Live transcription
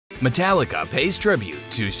Metallica pays tribute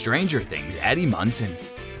to Stranger Things' Eddie Munson.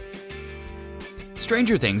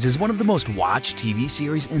 Stranger Things is one of the most watched TV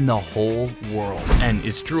series in the whole world, and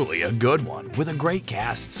it's truly a good one, with a great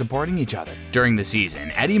cast supporting each other. During the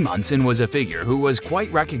season, Eddie Munson was a figure who was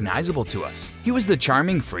quite recognizable to us. He was the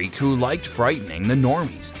charming freak who liked frightening the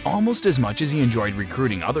normies, almost as much as he enjoyed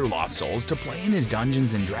recruiting other lost souls to play in his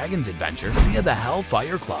Dungeons & Dragons adventure via the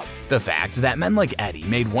Hellfire Club. The fact that men like Eddie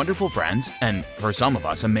made wonderful friends, and for some of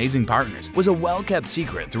us amazing partners, was a well-kept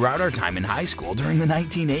secret throughout our time in high school during the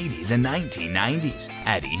 1980s and 1990s.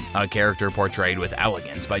 Eddie, a character portrayed with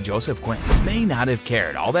elegance by Joseph Quinn, may not have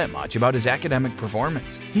cared all that much about his academic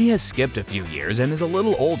performance. He has skipped a few years and is a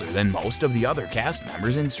little older than most of the other cast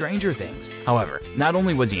members in Stranger Things. However, not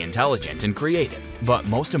only was he intelligent and creative, but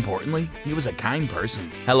most importantly, he was a kind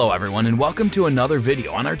person. Hello everyone and welcome to another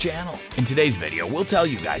video on our channel. In today's video, we'll tell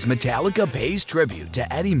you guys Metallica pays tribute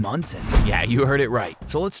to Eddie Munson. Yeah, you heard it right.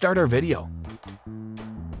 So let's start our video.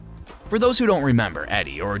 For those who don't remember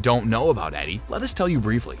Eddie or don't know about Eddie, let us tell you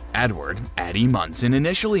briefly. Edward Eddie Munson,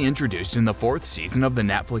 initially introduced in the 4th season of the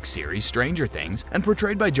Netflix series Stranger Things and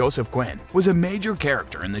portrayed by Joseph Quinn, was a major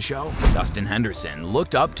character in the show. Dustin Henderson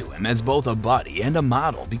looked up to him as both a buddy and a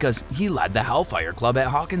model because he led the Hellfire Club at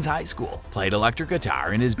Hawkins High School, played electric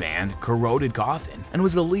guitar in his band Corroded Coffin, and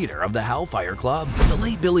was the leader of the Hellfire Club. The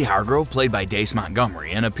late Billy Hargrove, played by Dace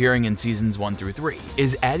Montgomery and appearing in seasons 1 through 3,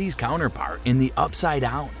 is Eddie's counterpart in The Upside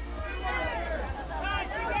Down.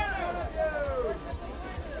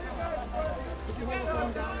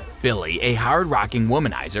 Billy, a hard-rocking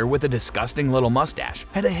womanizer with a disgusting little mustache,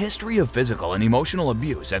 had a history of physical and emotional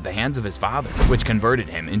abuse at the hands of his father, which converted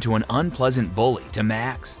him into an unpleasant bully to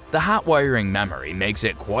Max. The hot-wiring memory makes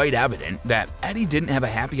it quite evident that Eddie didn't have a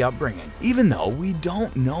happy upbringing, even though we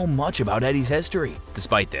don't know much about Eddie's history.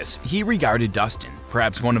 Despite this, he regarded Dustin,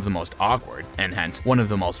 perhaps one of the most awkward, and hence one of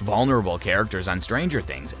the most vulnerable characters on Stranger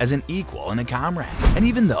Things, as an equal and a comrade. And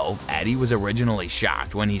even though Eddie was originally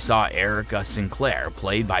shocked when he saw Erica Sinclair,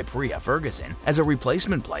 played by Priya Ferguson, as a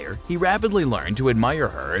replacement player, he rapidly learned to admire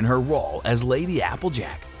her in her role as Lady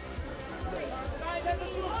Applejack.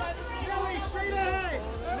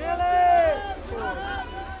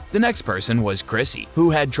 The next person was Chrissy, who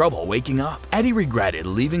had trouble waking up. Eddie regretted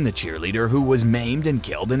leaving the cheerleader who was maimed and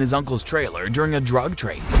killed in his uncle's trailer during a drug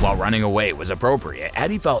trade. While running away was appropriate,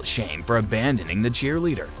 Eddie felt shame for abandoning the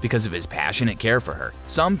cheerleader. Because of his passionate care for her,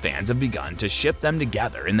 some fans have begun to ship them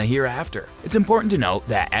together in the hereafter. It's important to note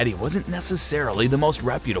that Eddie wasn't necessarily the most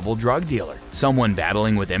reputable drug dealer. Someone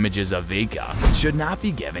battling with images of Vika should not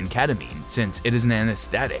be given ketamine, since it is an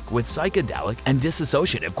anesthetic with psychedelic and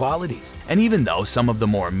dissociative qualities. And even though some of the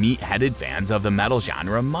more meat-headed fans of the metal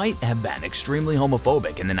genre might have been extremely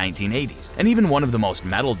homophobic in the 1980s, and even one of the most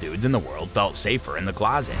metal dudes in the world felt safer in the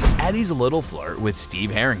closet, Eddie's little flirt with Steve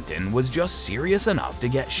Harrington was just serious enough to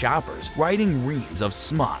get shoppers writing reams of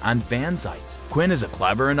smut on fan sites. Quinn is a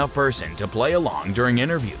clever enough person to play along during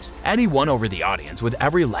interviews. Eddie won over the audience with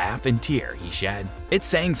every laugh and tear he shed. It's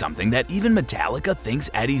saying something that even Metallica thinks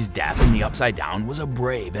Eddie's death in The Upside Down was a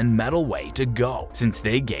brave and metal way to go, since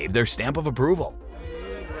they gave their stamp of approval.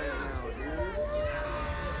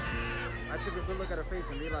 Look at her face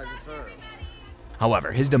and realize it's her.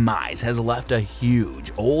 However, his demise has left a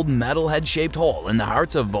huge, old metalhead-shaped hole in the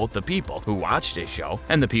hearts of both the people who watched his show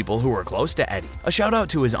and the people who were close to Eddie. A shout out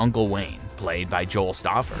to his Uncle Wayne, played by Joel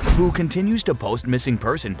Stauffer, who continues to post missing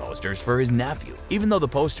person posters for his nephew, even though the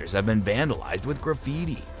posters have been vandalized with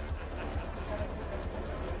graffiti.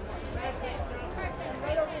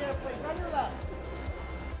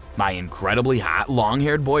 My incredibly hot,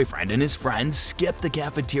 long-haired boyfriend and his friends skipped the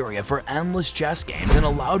cafeteria for endless chess games and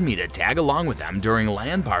allowed me to tag along with them during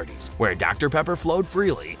LAN parties, where Dr. Pepper flowed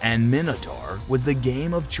freely and Minotaur was the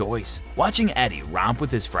game of choice. Watching Eddie romp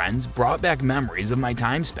with his friends brought back memories of my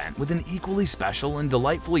time spent with an equally special and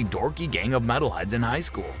delightfully dorky gang of metalheads in high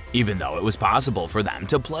school. Even though it was possible for them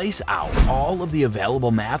to place out all of the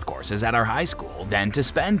available math courses at our high school, then to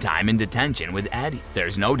spend time in detention with Eddie,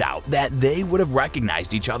 there's no doubt that they would have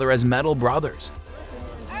recognized each other as metal brothers.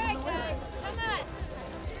 All right, guys, come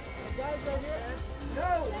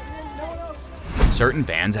on. Certain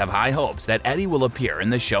fans have high hopes that Eddie will appear in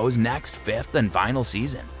the show's next 5th and final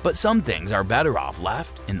season, but some things are better off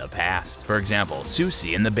left in the past. For example,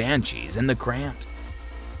 Susie and the Banshees and the Cramps.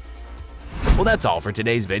 Well, that's all for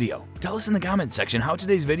today's video. Tell us in the comments section how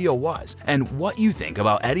today's video was and what you think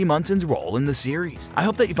about Eddie Munson's role in the series. I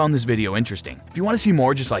hope that you found this video interesting. If you want to see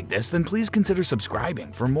more just like this, then please consider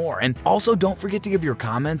subscribing for more. And also don't forget to give your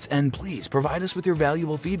comments and please provide us with your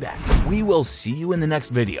valuable feedback. We will see you in the next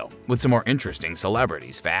video with some more interesting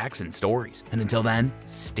celebrities, facts, and stories. And until then,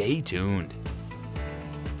 stay tuned.